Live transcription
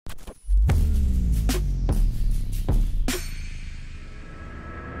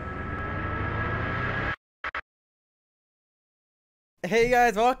Hey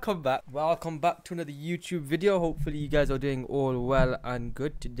guys, welcome back to another YouTube video. Hopefully you guys are doing all well and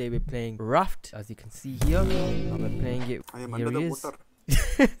good. Today we're playing Raft, as you can see here, and we're playing it. I am Here under he the is.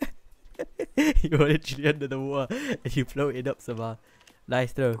 water. You're literally under the water and you floated up somehow.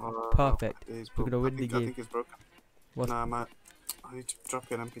 Nice throw. Perfect. We're gonna win the game. I think it's broken. What's Nah, man. I need to drop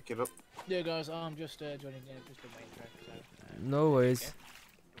it and pick it up. Yeah, guys, I'm just joining in, just a main track. So, no worries.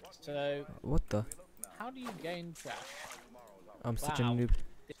 So, What the? how do you gain trash? I'm such a Wow. noob.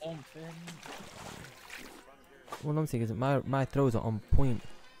 The on thing. What I'm saying is that my throws are on point.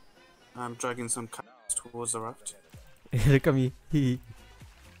 I'm dragging some cats towards the raft. Look at me.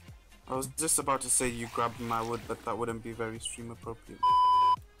 I was just about to say you grabbed my wood, but that wouldn't be very stream appropriate.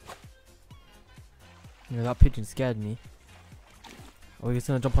 You know, that pigeon scared me. Are we just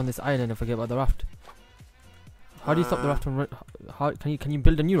gonna jump on this island and forget about the raft? How do you stop the raft from how can you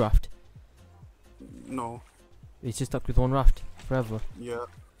build a new raft? No. It's just stuck with one raft forever. Yeah.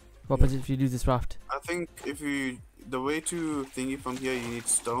 What happens if you lose this raft? I think the way to thingy from here, you need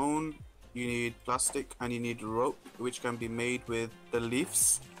stone, you need plastic, and you need rope, which can be made with the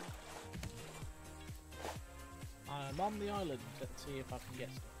leaves. I'm on the island. Let's see if I can get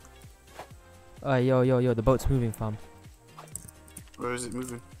stuff. Yo, the boat's moving, fam. Where is it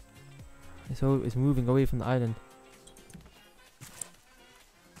moving? It's moving away from the island.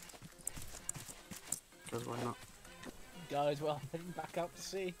 Because why not? Guys, well, I'm heading back out to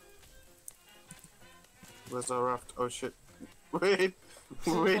sea. Where's our raft? Oh shit. Wait.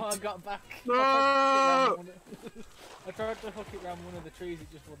 Oh, Wait. I got back. No! I tried to hook it around one of the trees, it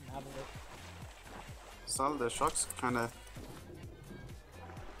just wouldn't have it. Sal, the sharks kinda...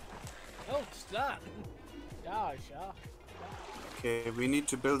 Oh, stop! Yeah, sure. Okay, we need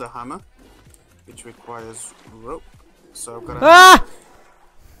to build a hammer, which requires rope. So I've got to... Ah!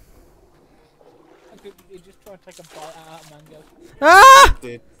 You just try and take a bite out of mango. Ah!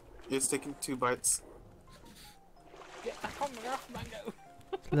 It's taking 2 bites. Get back on the raft, mango!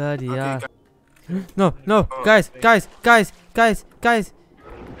 Bloody Okay, hell. guys. No, Oh, guys.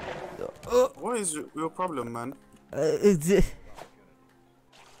 What is your problem, man? I've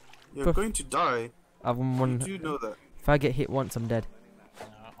You're going to die. won You one. do know that. If I get hit once, I'm dead.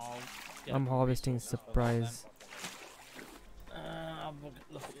 I'll I'm harvesting surprise.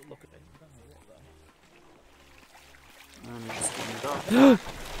 Look at it. And it's getting dark.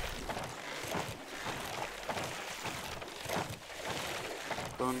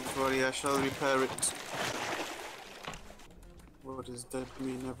 Don't worry, I shall repair it. What is dead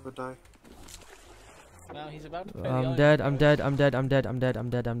may never die. Now he's about to pay the I'm island dead.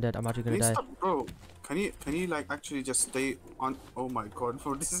 I'm actually Can gonna you die. stop, bro? Can you like actually just stay on? Oh my god,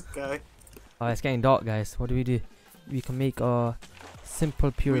 for this guy. Oh, it's getting dark, guys. What do? We can make a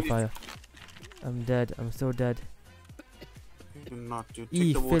simple purifier. I'm dead. I'm so dead. You're not, dude.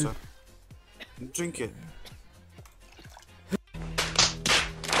 Take the water. Drink it.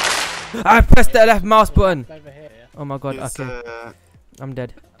 I pressed the left mouse button. over here. Oh my god. It's, Okay. I'm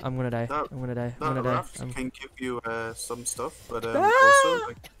dead. I'm gonna die. I'm gonna die. That raft can give you some stuff, but Ah! also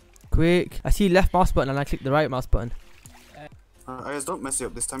like, Quick. I see left mouse button and I click the right mouse button. guys, don't mess it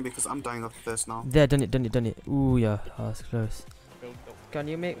up this time because I'm dying of thirst now. There, done it. Ooh, yeah. Oh, that's close. Can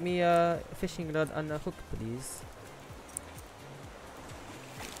you make me a fishing rod and a hook, please?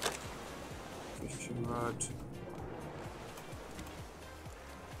 Fishing rod.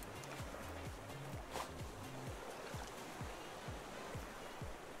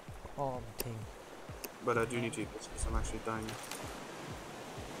 Oh, thing. But I do need to eat this because I'm actually dying.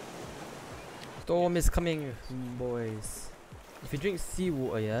 Storm is coming, boys. If you drink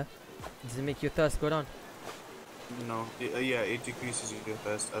seawater, yeah, does it make your thirst go down? No, yeah, it decreases your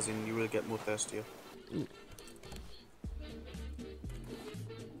thirst, as in you will get more thirstier. Ooh.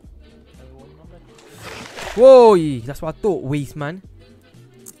 Whoa, that's what I thought, waste man.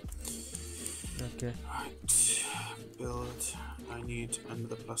 Okay. Right, build. I need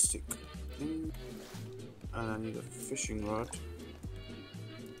another plastic thing, and I need a fishing rod.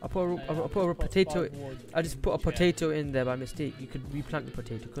 I put a potato. I just put a potato in there by mistake. You could replant the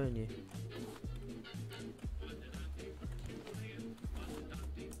potato, couldn't you?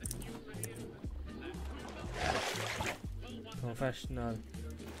 Professional.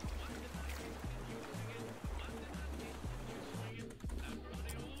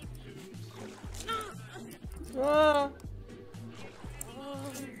 Ah!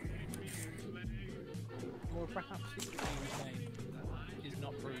 Or perhaps his name is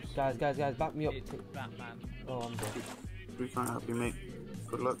not Bruce. Guys, back me up. It's Batman. Oh, I'm dead. We can't help you, mate.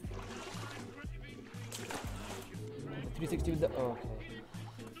 Good luck. 360 with the. Oh, okay.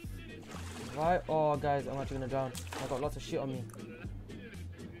 Why? Oh, guys, I'm actually gonna drown. I got lots of shit on me.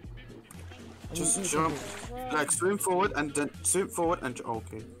 Just jump, like swim forward and then swim forward and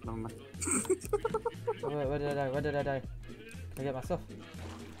okay, never mind. Where did I die? Where did I die? Can I get my stuff?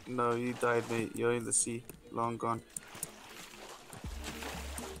 No, you died, mate. You're in the sea, long gone.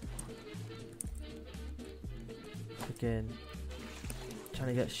 Again, trying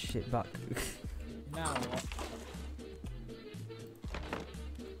to get shit back. Now what?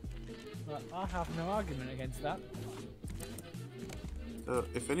 Well, I have no argument against that.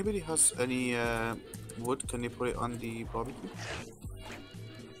 If anybody has any wood, can you put it on the barbecue?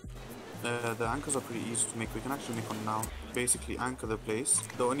 The anchors are pretty easy to make. We can actually make one now. Basically anchor the place.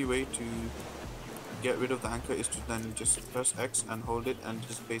 The only way to get rid of the anchor is to then just press X and hold it and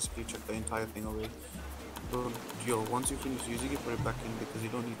just basically chuck the entire thing away. So, yo, once you finish using it, put it back in because you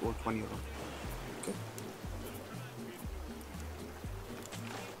don't need all 20 of them. Okay.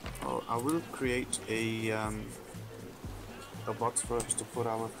 Oh, I will create a box for us to put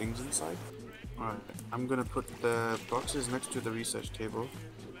our things inside. Alright, I'm gonna put the boxes next to the research table.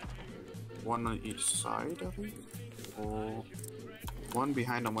 One on each side, I think. Or one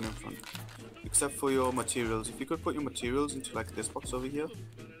behind and one in front. Except for your materials. If you could put your materials into like this box over here,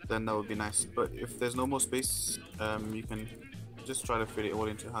 then that would be nice. But if there's no more space, you can just try to fit it all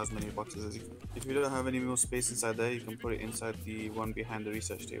into as many boxes as you can. If you don't have any more space inside there, you can put it inside the one behind the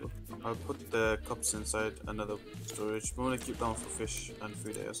research table. I'll put the cups inside another storage. We want to keep them for fish and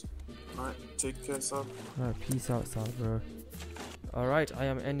food areas. Alright, take care, Sal. Alright, peace out, Sal, bro. Alright, I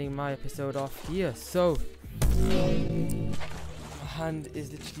am ending my episode off here. So, my hand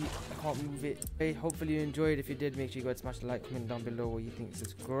is literally, I can't move it. Hey, hopefully you enjoyed. If you did, make sure you go and smash the like, comment down below what you think,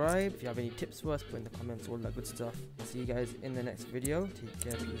 subscribe. If you have any tips for us, put in the comments, all that good stuff. I'll see you guys in the next video. Take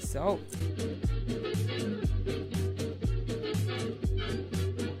care, peace out.